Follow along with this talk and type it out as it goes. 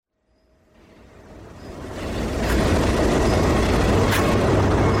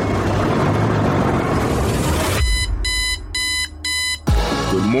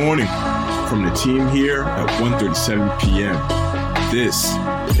morning from the team here at 1:37 p.m. This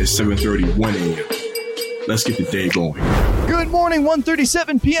is 7:31 a.m. Let's get the day going. Good morning,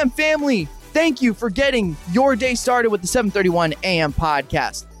 1:37 p.m. family. Thank you for getting your day started with the 7:31 a.m.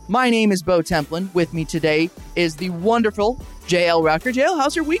 podcast. My name is Bo Templin. With me today is the wonderful JL Rucker. JL,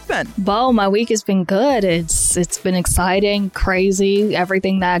 how's your week been? Bo, my week has been good. It's been exciting, crazy,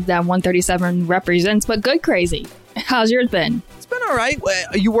 everything that 137 represents, but good crazy. How's yours been? It's been all right.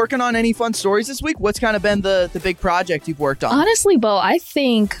 Are you working on any fun stories this week? What's kind of been the big project you've worked on? Honestly, Bo, I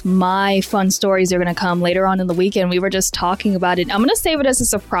think my fun stories are going to come later on in the weekend. We were just talking about it. I'm going to save it as a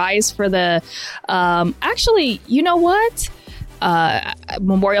surprise for the... actually, you know what?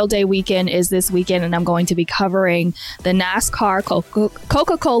 Memorial Day weekend is this weekend, and I'm going to be covering the NASCAR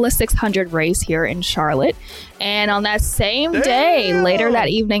Coca-Cola 600 race here in Charlotte. And on that same day, later that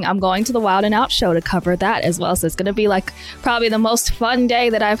evening, I'm going to the Wild 'N Out show to cover that as well. So it's going to be like probably the most fun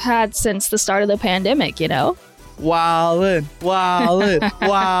day that I've had since the start of the pandemic, you know? Wildin'.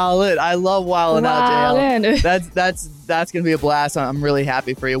 I love Wildin' Out, JL. That's going to be a blast. I'm really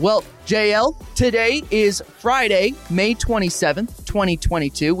happy for you. Well, JL, today is Friday, May 27th,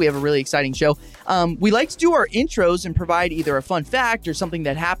 2022. We have a really exciting show. We like to do our intros and provide either a fun fact or something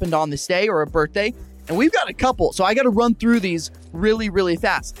that happened on this day or a birthday. And we've got a couple, so I got to run through these really, really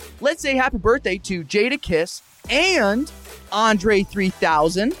fast. Let's say happy birthday to Jada Kiss and Andre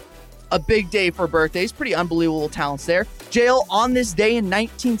 3000. A big day for birthdays. Pretty unbelievable talents there. JL, on this day in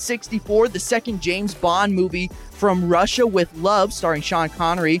 1964, the second James Bond movie, From Russia with Love, starring Sean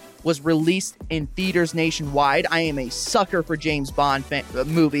Connery, was released in theaters nationwide. I am a sucker for James Bond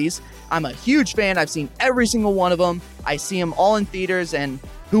movies. I'm a huge fan. I've seen every single one of them. I see them all in theaters, and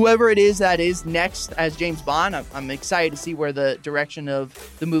whoever it is that is next as James Bond, I'm excited to see where the direction of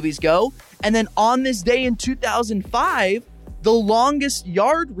the movies go. And then on this day in 2005, The Longest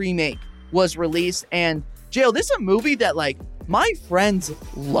Yard remake was released. And JL, this is a movie that my friends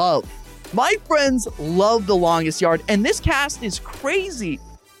love. My friends love The Longest Yard. And this cast is crazy.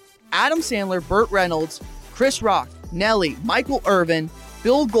 Adam Sandler, Burt Reynolds, Chris Rock, Nelly, Michael Irvin,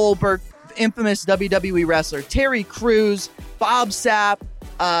 Bill Goldberg, infamous WWE wrestler, Terry Crews, Bob Sapp,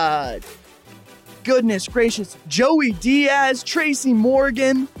 goodness gracious, Joey Diaz, Tracy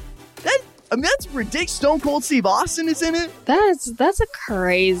Morgan. That's ridiculous. Stone Cold Steve Austin is in it. That's a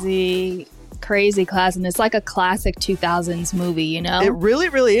crazy class, and it's like a classic 2000s movie, you know? It really,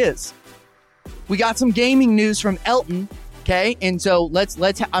 really is. We got some gaming news from Elton, okay? And so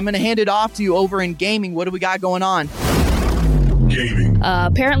I'm going to hand it off to you over in gaming. What do we got going on? Gaming.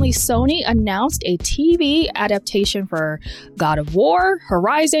 Apparently, Sony announced a TV adaptation for God of War,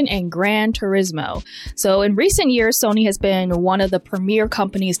 Horizon, and Gran Turismo. So in recent years, Sony has been one of the premier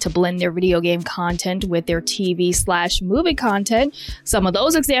companies to blend their video game content with their TV/movie content. Some of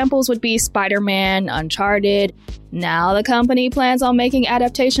those examples would be Spider-Man, Uncharted. Now the company plans on making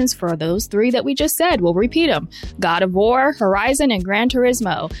adaptations for those three that we just said. We'll repeat them: God of War, Horizon, and Gran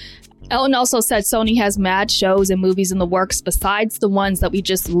Turismo. Elton also said Sony has mad shows and movies in the works besides the ones that we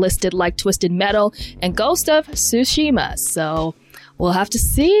just listed, like Twisted Metal and Ghost of Tsushima. So we'll have to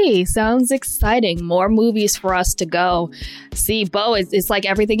see. Sounds exciting. More movies for us to go see. Bo, it's like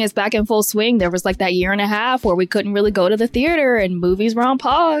everything is back in full swing. There was like that year and a half where we couldn't really go to the theater and movies were on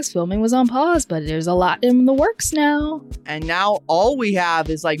pause. Filming was on pause, but there's a lot in the works now. And now all we have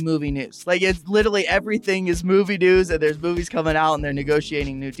is movie news. It's literally everything is movie news, and there's movies coming out and they're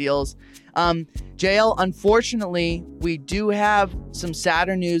negotiating new deals. JL, unfortunately, we do have some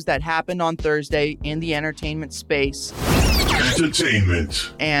sadder news that happened on Thursday in the entertainment space.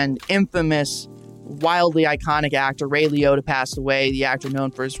 Entertainment. And infamous, wildly iconic actor Ray Liotta passed away. The actor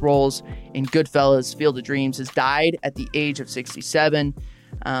known for his roles in Goodfellas, Field of Dreams, has died at the age of 67.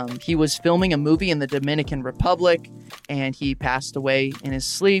 He was filming a movie in the Dominican Republic, and he passed away in his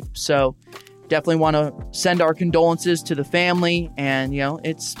sleep. So definitely want to send our condolences to the family. And,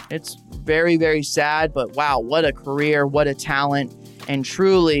 it's very, very sad. But wow, what a career, what a talent. And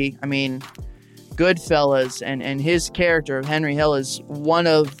truly, Goodfellas and his character of Henry Hill is one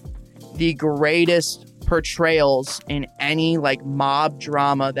of the greatest portrayals in any mob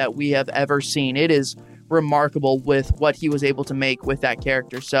drama that we have ever seen. It is remarkable with what he was able to make with that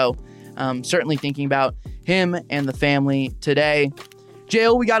character. So certainly thinking about him and the family today.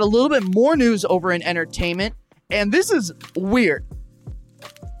 JL, we got a little bit more news over in entertainment, and this is weird.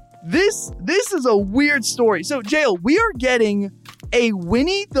 This is a weird story. So JL, we are getting a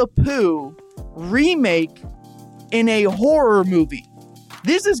Winnie the Pooh remake in a horror movie.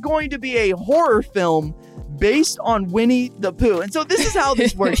 This is going to be a horror film based on Winnie the Pooh. And so this is how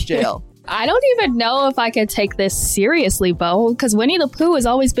this works, JL. I don't even know if I can take this seriously, Bo, because Winnie the Pooh has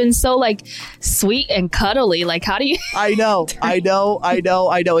always been so like sweet and cuddly. Like, how do you? I know.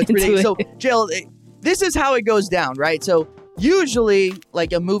 It's ridiculous. So, Jill, this is how it goes down, right? So usually,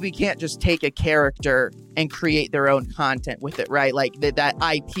 like, a movie can't just take a character and create their own content with it, right? Like that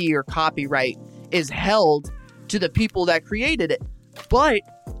IP or copyright is held to the people that created it. But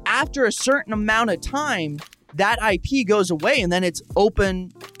after a certain amount of time, that IP goes away and then it's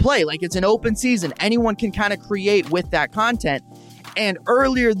open play. Like, it's an open season. Anyone can kind of create with that content. And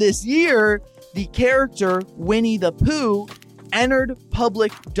earlier this year, the character Winnie the Pooh entered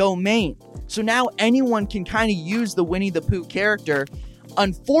public domain. So now anyone can kind of use the Winnie the Pooh character.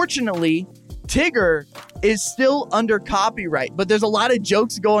 Unfortunately, Tigger is still under copyright, but there's a lot of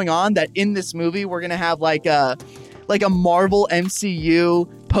jokes going on that in this movie we're going to have like a Marvel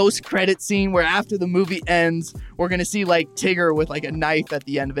MCU post-credit scene where after the movie ends, we're going to see like Tigger with like a knife at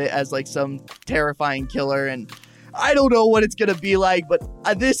the end of it as like some terrifying killer. And I don't know what it's going to be like, but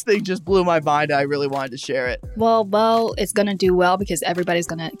this thing just blew my mind. I really wanted to share it. Well, it's going to do well because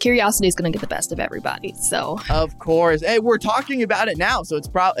curiosity is going to get the best of everybody. So, of course. Hey, we're talking about it now, so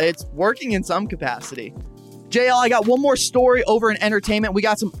it's working in some capacity. JL, I got one more story over in entertainment. We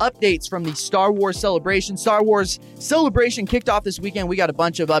got some updates from the Star Wars Celebration. Star Wars Celebration kicked off this weekend. We got a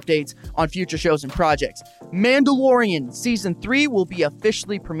bunch of updates on future shows and projects. Mandalorian Season 3 will be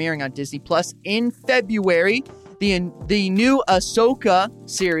officially premiering on Disney Plus in February. The new Ahsoka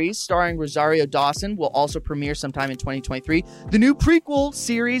series starring Rosario Dawson will also premiere sometime in 2023. The new prequel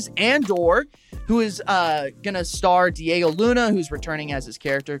series Andor, who is going to star Diego Luna, who's returning as his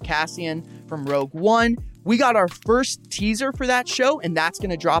character Cassian from Rogue One. We got our first teaser for that show, and that's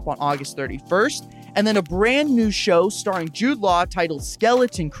going to drop on August 31st. And then a brand new show starring Jude Law titled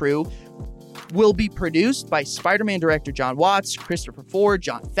Skeleton Crew will be produced by Spider-Man director John Watts, Christopher Ford,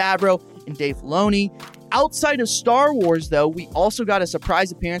 Jon Favreau, and Dave Filoni. Outside of Star Wars, though, we also got a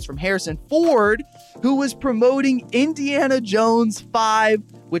surprise appearance from Harrison Ford, who was promoting Indiana Jones 5,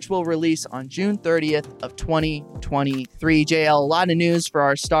 which will release on June 30th of 2023. JL, a lot of news for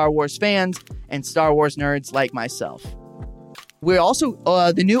our Star Wars fans and Star Wars nerds like myself. We're also,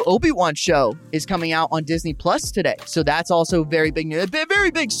 the new Obi-Wan show is coming out on Disney Plus today. So that's also very big news. A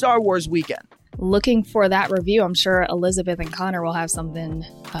very big Star Wars weekend. Looking for that review. I'm sure Elizabeth and Connor will have something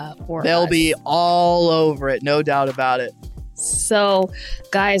for us. They'll be all over it, no doubt about it. So,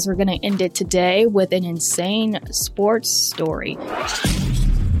 guys, we're going to end it today with an insane sports story.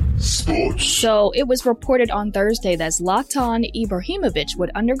 Sports. So it was reported on Thursday that Zlatan Ibrahimovic would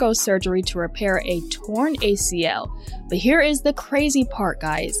undergo surgery to repair a torn ACL. But here is the crazy part,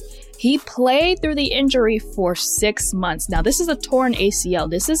 guys. He played through the injury for 6 months. Now, this is a torn ACL.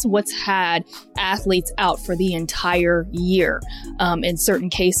 This is what's had athletes out for the entire year in certain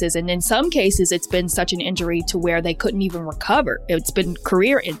cases. And in some cases, it's been such an injury to where they couldn't even recover. It's been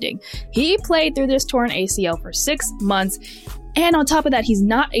career ending. He played through this torn ACL for 6 months. And on top of that, he's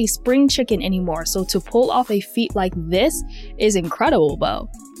not a spring chicken anymore. So to pull off a feat like this is incredible, Bo.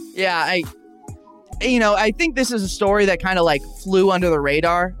 Yeah, I think this is a story that kind of like flew under the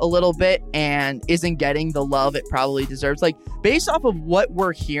radar a little bit and isn't getting the love it probably deserves. Like, based off of what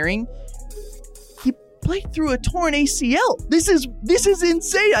we're hearing, he played through a torn ACL. This is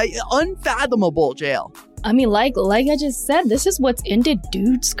insane. Unfathomable, JL. I mean, like I just said, this is what's ended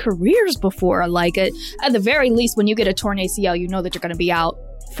dudes' careers before. Like, at the very least, when you get a torn ACL, you know that you're going to be out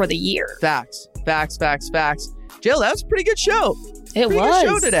for the year. Facts. JL, that was a pretty good show. It was. Pretty good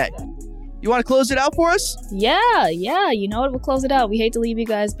show today. You want to close it out for us? Yeah. You know what? We'll close it out. We hate to leave you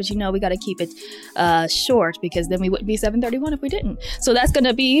guys, but we got to keep it short because then we wouldn't be 7:31 if we didn't. So that's going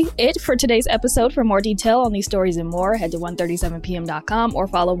to be it for today's episode. For more detail on these stories and more, head to 137pm.com or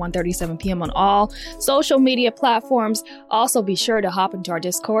follow 137pm on all social media platforms. Also, be sure to hop into our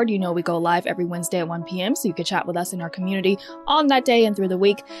Discord. You know we go live every Wednesday at 1 p.m. so you can chat with us in our community on that day and through the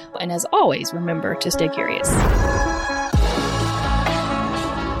week. And as always, remember to stay curious.